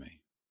worries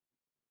me.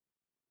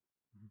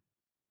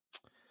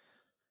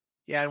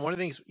 Yeah, and one of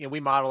the things we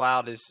model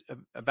out is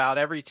about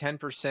every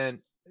 10%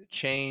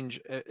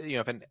 change.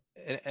 If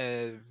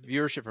a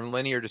viewership from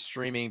linear to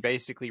streaming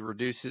basically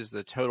reduces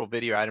the total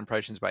video ad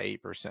impressions by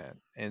 8%,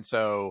 and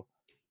so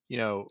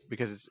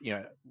because it's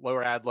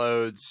lower ad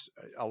loads,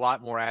 a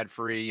lot more ad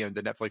free,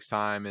 the Netflix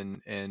time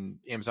and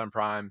Amazon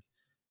Prime.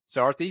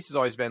 So our thesis has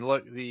always been,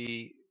 look,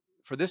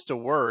 for this to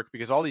work,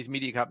 because all these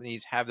media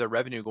companies have their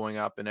revenue going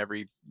up,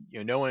 and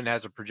no one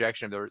has a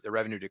projection of their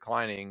revenue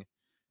declining,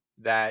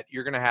 that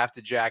you're going to have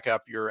to jack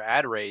up your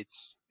ad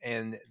rates.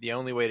 And the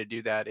only way to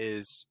do that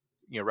is,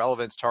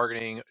 relevance,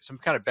 targeting, some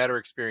kind of better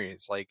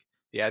experience, like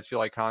the ads feel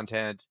like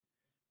content.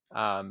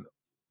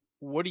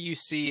 What do you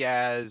see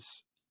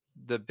as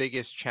the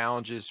biggest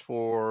challenges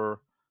for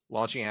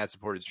launching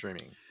ad-supported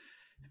streaming?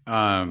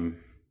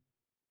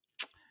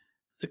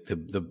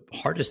 The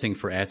hardest thing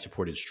for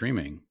ad-supported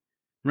streaming,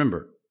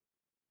 remember,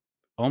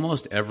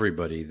 almost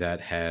everybody that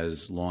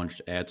has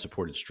launched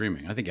ad-supported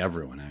streaming, I think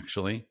everyone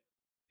actually,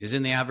 is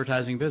in the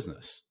advertising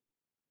business,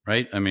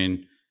 right? I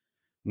mean,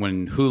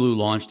 when Hulu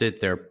launched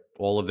it,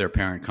 all of their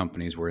parent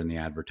companies were in the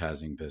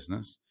advertising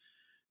business.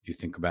 If you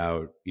think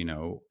about,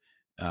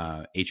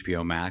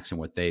 HBO Max and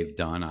what they've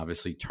done,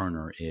 obviously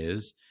Turner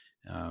is,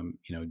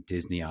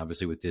 Disney,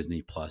 obviously with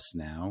Disney Plus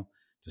now,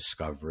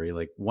 Discovery,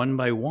 like one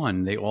by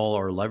one, they all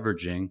are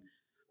leveraging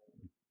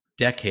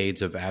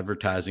decades of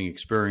advertising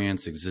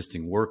experience,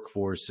 existing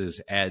workforces,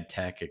 ad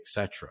tech,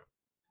 etc.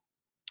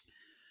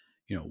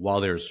 While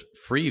there's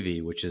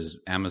Freevee, which is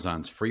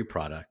Amazon's free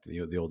product,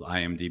 the old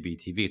IMDb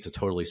TV, it's a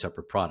totally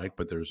separate product,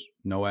 but there's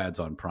no ads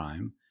on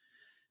Prime.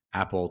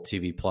 Apple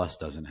TV Plus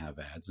doesn't have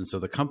ads. And so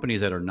the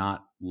companies that are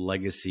not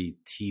legacy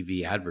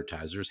TV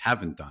advertisers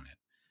haven't done it.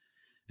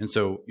 And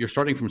so you're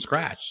starting from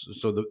scratch.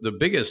 So the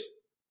biggest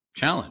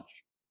challenge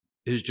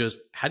is just,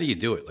 how do you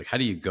do it? Like, how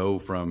do you go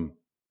from,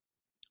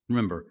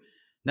 remember,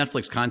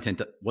 Netflix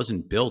content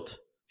wasn't built,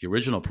 the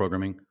original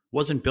programming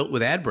wasn't built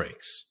with ad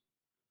breaks,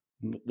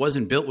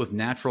 wasn't built with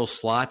natural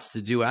slots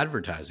to do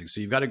advertising.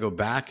 So you've got to go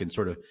back and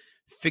sort of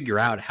figure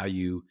out how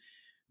you,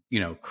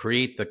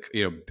 create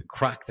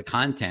crack the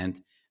content,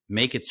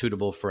 make it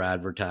suitable for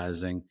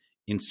advertising,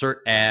 insert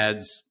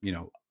ads,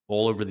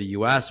 all over the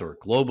US or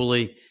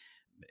globally,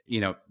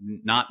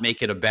 not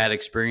make it a bad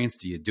experience.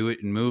 Do you do it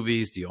in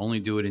movies? Do you only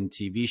do it in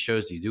TV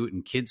shows? Do you do it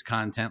in kids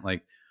content?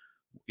 Like,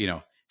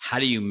 how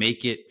do you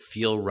make it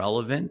feel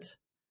relevant?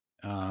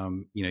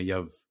 You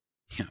have,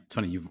 it's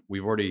funny, we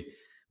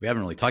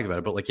haven't really talked about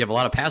it, but like you have a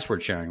lot of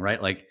password sharing,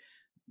 right? Like,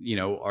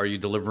 are you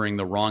delivering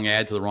the wrong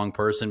ad to the wrong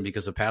person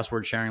because of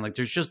password sharing? Like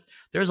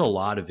there's a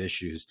lot of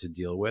issues to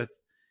deal with.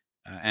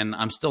 And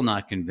I'm still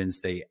not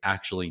convinced they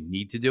actually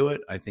need to do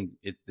it. I think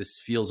this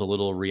feels a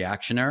little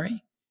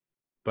reactionary,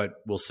 but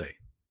we'll see.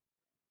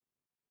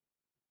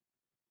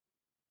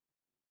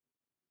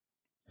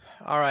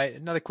 All right.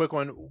 Another quick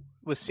one.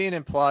 With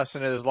CNN Plus, I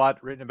know there's a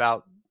lot written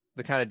about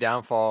the kind of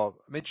downfall.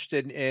 I'm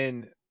interested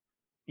in,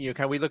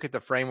 we look at the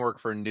framework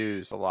for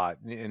news a lot,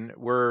 and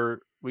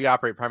we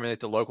operate primarily at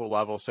the local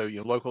level. So,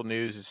 local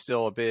news is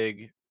still a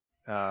big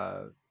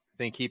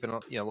thing, keeping,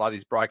 a lot of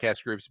these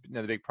broadcast groups,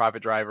 the big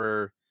profit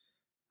driver.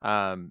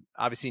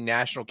 Obviously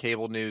national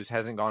cable news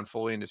hasn't gone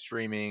fully into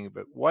streaming,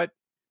 but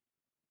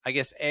do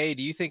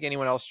you think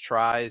anyone else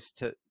tries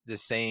to the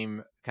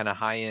same kind of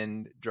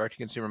high-end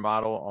direct-to-consumer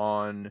model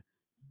on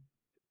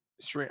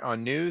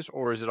news,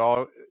 or is it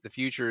all the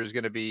future is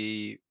going to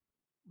be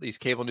these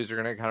cable news are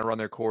going to kind of run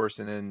their course,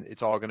 and then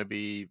it's all going to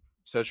be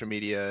social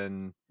media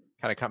and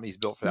kind of companies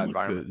built for that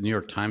environment? The New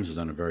York Times has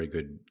done a very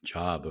good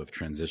job of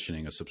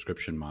transitioning a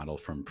subscription model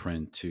from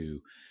print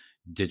to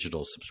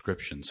digital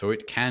subscription, so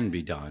it can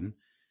be done.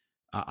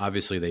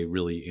 Obviously, they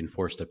really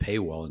enforced a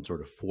paywall and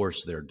sort of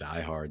forced their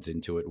diehards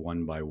into it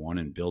one by one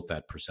and built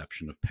that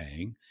perception of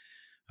paying.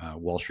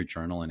 Wall Street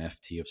Journal and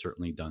FT have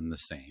certainly done the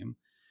same.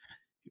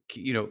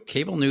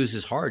 Cable news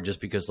is hard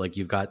just because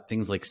you've got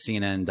things like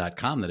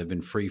CNN.com that have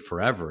been free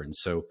forever. And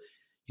so,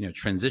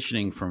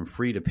 transitioning from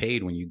free to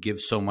paid when you give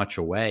so much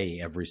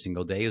away every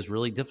single day is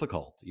really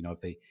difficult.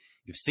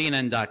 If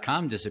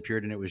CNN.com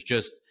disappeared and it was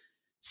just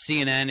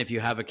CNN, if you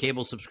have a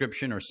cable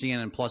subscription, or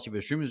CNN Plus, if you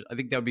have streamers, I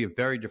think that would be a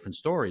very different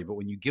story. But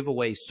when you give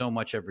away so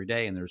much every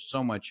day and there's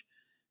so much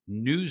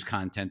news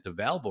content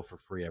available for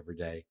free every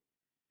day,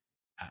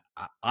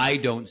 I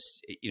don't,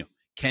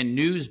 can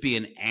news be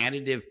an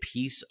additive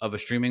piece of a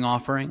streaming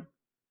offering?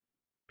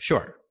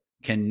 Sure.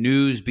 Can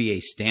news be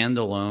a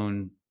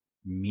standalone,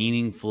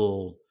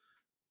 meaningful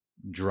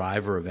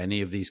driver of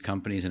any of these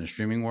companies in a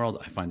streaming world?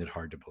 I find it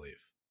hard to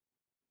believe.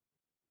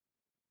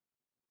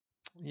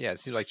 Yeah, it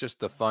seems like just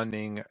the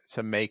funding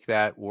to make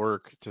that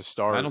work to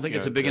start. I don't think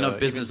it's a big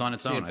enough business on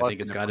its own. I think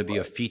it's got to be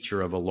a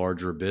feature of a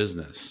larger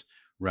business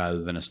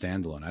rather than a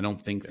standalone. I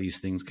don't think these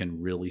things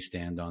can really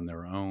stand on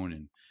their own.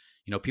 And,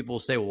 people will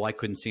say, well, why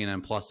couldn't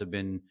CNN Plus have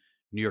been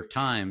New York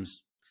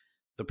Times?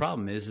 The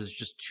problem is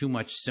just too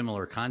much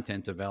similar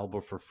content available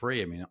for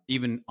free. I mean,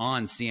 even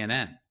on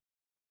CNN.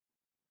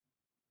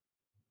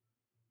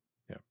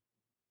 Yeah.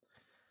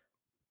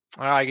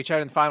 All right, get you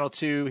out in the final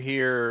two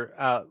here.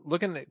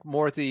 Looking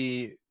more at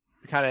the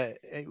kind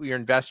of your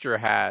investor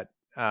hat,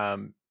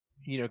 kind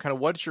of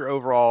what's your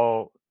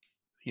overall,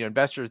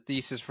 investor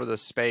thesis for the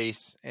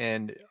space,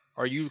 and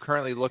are you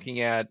currently looking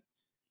at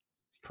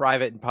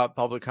private and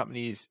public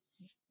companies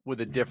with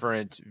a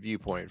different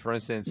viewpoint? For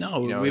instance,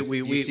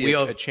 we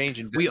a change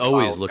in we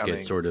always look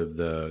at sort of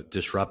the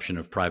disruption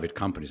of private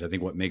companies. I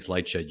think what makes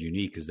Lightshed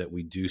unique is that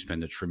we do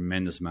spend a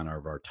tremendous amount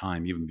of our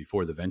time, even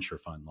before the venture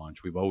fund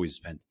launch. We've always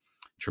spent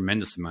a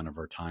tremendous amount of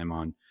our time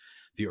on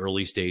the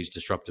early stage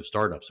disruptive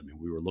startups. I mean,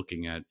 we were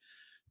looking at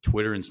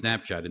Twitter and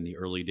Snapchat in the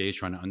early days,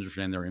 trying to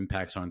understand their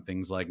impacts on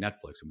things like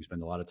Netflix.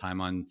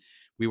 And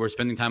we were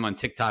spending time on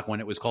TikTok when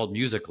it was called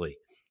Musical.ly,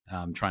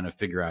 trying to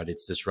figure out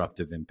its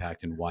disruptive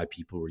impact and why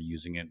people were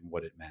using it and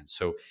what it meant.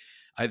 So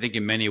I think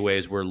in many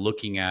ways we're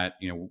looking at,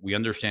 we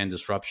understand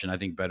disruption, I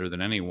think, better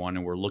than anyone.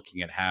 And we're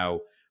looking at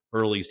how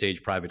early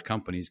stage private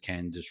companies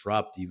can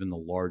disrupt even the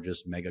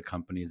largest mega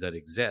companies that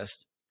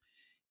exist.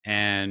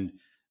 And,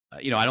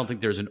 I don't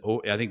think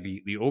I think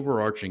the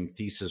overarching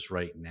thesis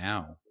right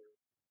now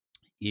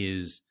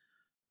is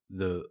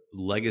the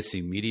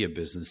legacy media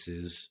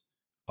businesses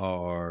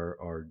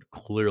are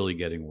clearly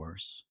getting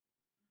worse.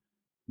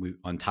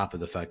 On top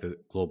of the fact that the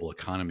global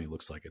economy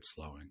looks like it's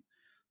slowing.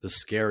 The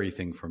scary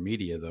thing for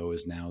media, though,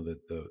 is now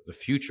that the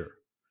future,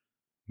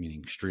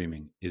 meaning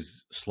streaming,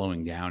 is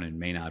slowing down and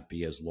may not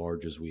be as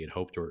large as we had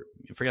hoped, or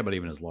forget about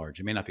even as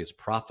large. It may not be as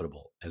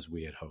profitable as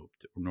we had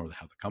hoped, nor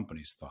how the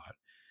companies thought.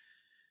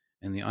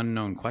 And the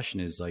unknown question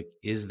is, like,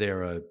 is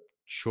there a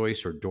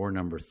choice or door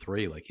number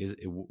 3? Like,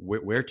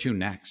 where to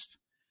next?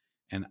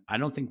 And I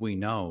don't think we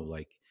know.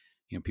 Like,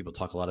 people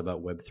talk a lot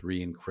about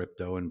Web3 and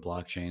crypto and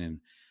blockchain, and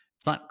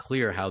it's not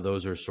clear how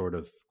those are sort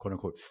of quote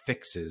unquote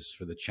fixes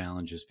for the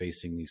challenges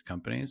facing these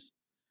companies.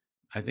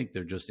 I think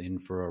they're just in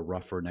for a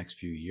rougher next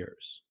few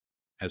years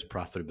as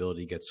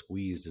profitability gets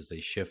squeezed, as they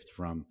shift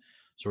from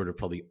sort of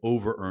probably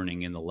over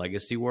earning in the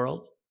legacy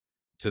world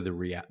to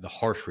the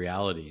harsh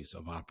realities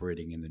of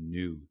operating in the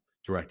new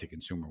direct to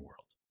consumer world.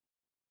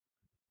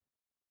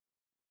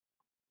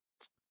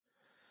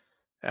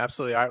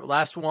 Absolutely. All right,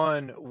 last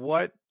one.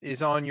 What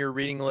is on your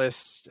reading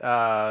list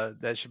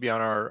that should be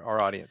on our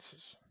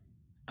audiences?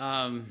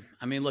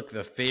 Look,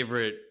 the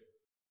favorite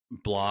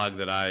blog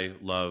that I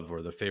love,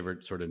 or the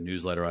favorite sort of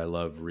newsletter I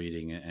love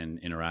reading and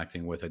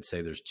interacting with, I'd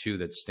say there's 2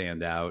 that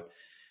stand out.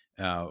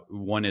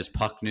 One is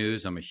Puck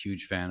News. I'm a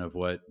huge fan of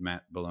what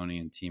Matt Belloni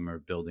and team are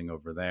building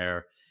over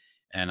there.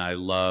 And I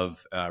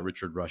love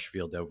Richard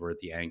Rushfield over at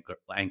the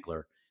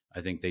Ankler.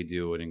 I think they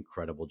do an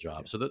incredible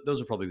job. So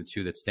those are probably the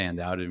 2 that stand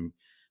out. And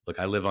look,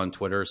 I live on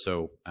Twitter,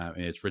 so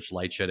it's Rich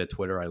Lightshed at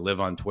Twitter. I live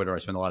on Twitter. I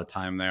spend a lot of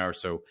time there.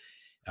 So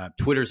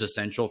Twitter is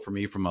essential for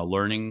me from a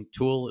learning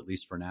tool, at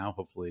least for now.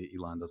 Hopefully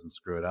Elon doesn't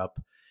screw it up.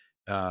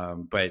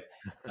 But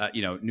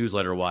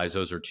newsletter wise,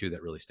 those are 2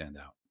 that really stand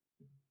out.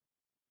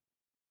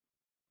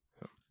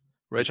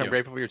 Rich, I'm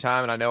grateful for your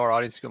time, and I know our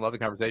audience is going to love the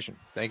conversation.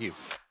 Thank you.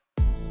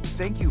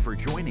 Thank you for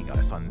joining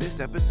us on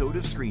this episode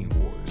of Screen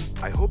Wars.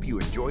 I hope you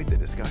enjoyed the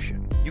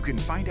discussion. You can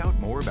find out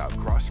more about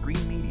Cross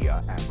Screen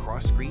Media at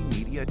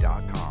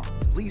crossscreenmedia.com.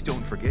 Please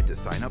don't forget to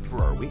sign up for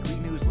our weekly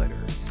newsletter,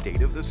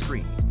 State of the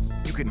Screens.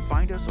 You can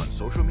find us on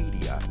social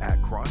media at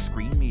Cross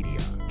Screen Media.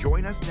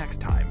 Join us next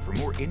time for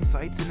more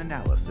insights and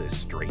analysis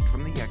straight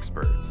from the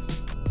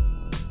experts.